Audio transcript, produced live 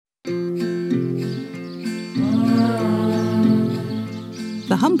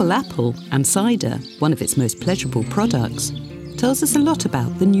The humble apple and cider, one of its most pleasurable products, tells us a lot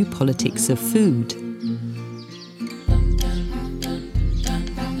about the new politics of food.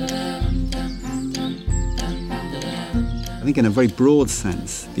 I think in a very broad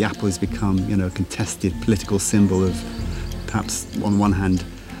sense, the apple has become, a contested political symbol of perhaps on one hand,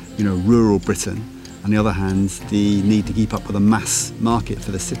 rural Britain, on the other hand, the need to keep up with a mass market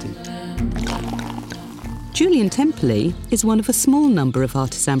for the city. Julian Temperley is one of a small number of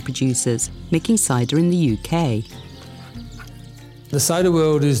artisan producers making cider in the UK. The cider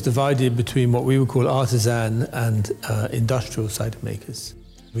world is divided between what we would call artisan and industrial cider makers.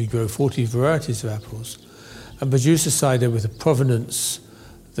 We grow 40 varieties of apples and produce a cider with a provenance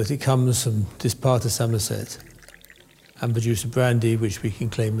that it comes from this part of Somerset, and produce a brandy which we can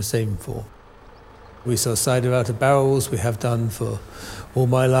claim the same for. We sell cider out of barrels, we have done for all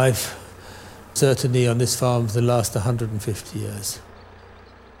my life, certainly on this farm for the last 150 years.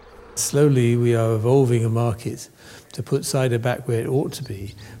 Slowly we are evolving a market to put cider back where it ought to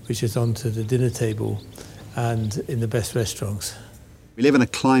be, which is onto the dinner table and in the best restaurants. We live in a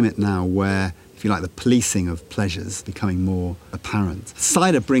climate now where, if you like, the policing of pleasure is becoming more apparent.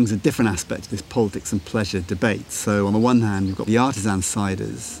 Cider brings a different aspect to this politics and pleasure debate. So on the one hand, you've got the artisan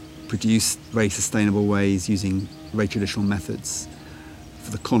ciders, produced very sustainable ways using very traditional methods for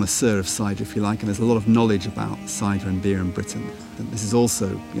the connoisseur of cider, if you like, and there's a lot of knowledge about cider and beer in Britain. And this is also,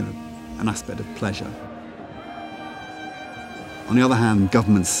 an aspect of pleasure. On the other hand,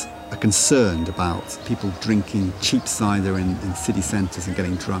 governments are concerned about people drinking cheap cider in city centres and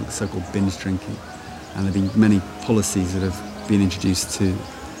getting drunk, so-called binge drinking. And there have been many policies that have been introduced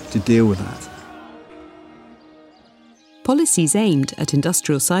to deal with that. Policies aimed at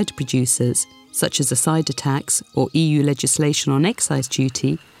industrial cider producers, such as a cider tax or EU legislation on excise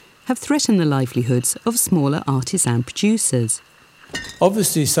duty, have threatened the livelihoods of smaller artisan producers.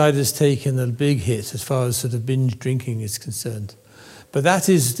 Obviously, cider's taken a big hit as far as sort of binge drinking is concerned. But that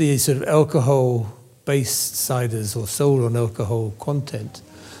is the sort of alcohol-based ciders or sold on alcohol content,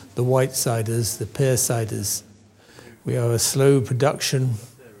 the white ciders, the pear ciders. We are a slow production,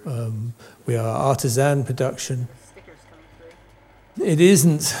 we are artisan production. It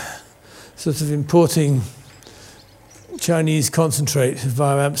isn't sort of importing Chinese concentrate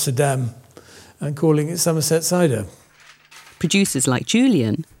via Amsterdam and calling it Somerset cider. Producers like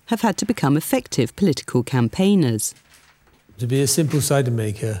Julian have had to become effective political campaigners. To be a simple cider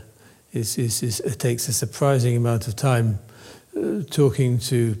maker it takes a surprising amount of time talking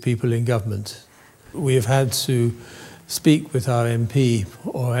to people in government. We have had to speak with our MP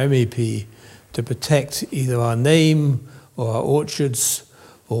or MEP to protect either our name or our orchards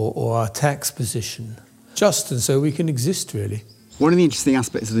or our tax position, just and so we can exist, really. One of the interesting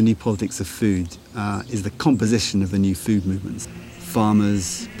aspects of the new politics of food is the composition of the new food movements.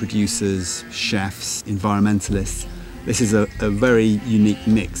 Farmers, producers, chefs, environmentalists. This is a very unique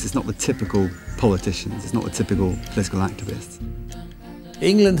mix. It's not the typical politicians, it's not the typical political activists.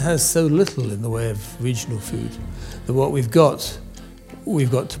 England has so little in the way of regional food that what we've got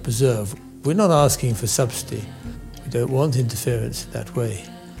to preserve. We're not asking for subsidy. We don't want interference in that way.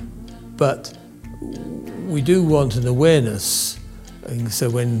 But we do want an awareness, and so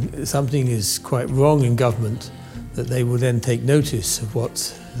when something is quite wrong in government, that they will then take notice of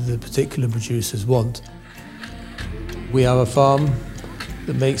what the particular producers want. We are a farm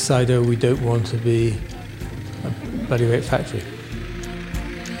that makes cider. We don't want to be a bloody great factory.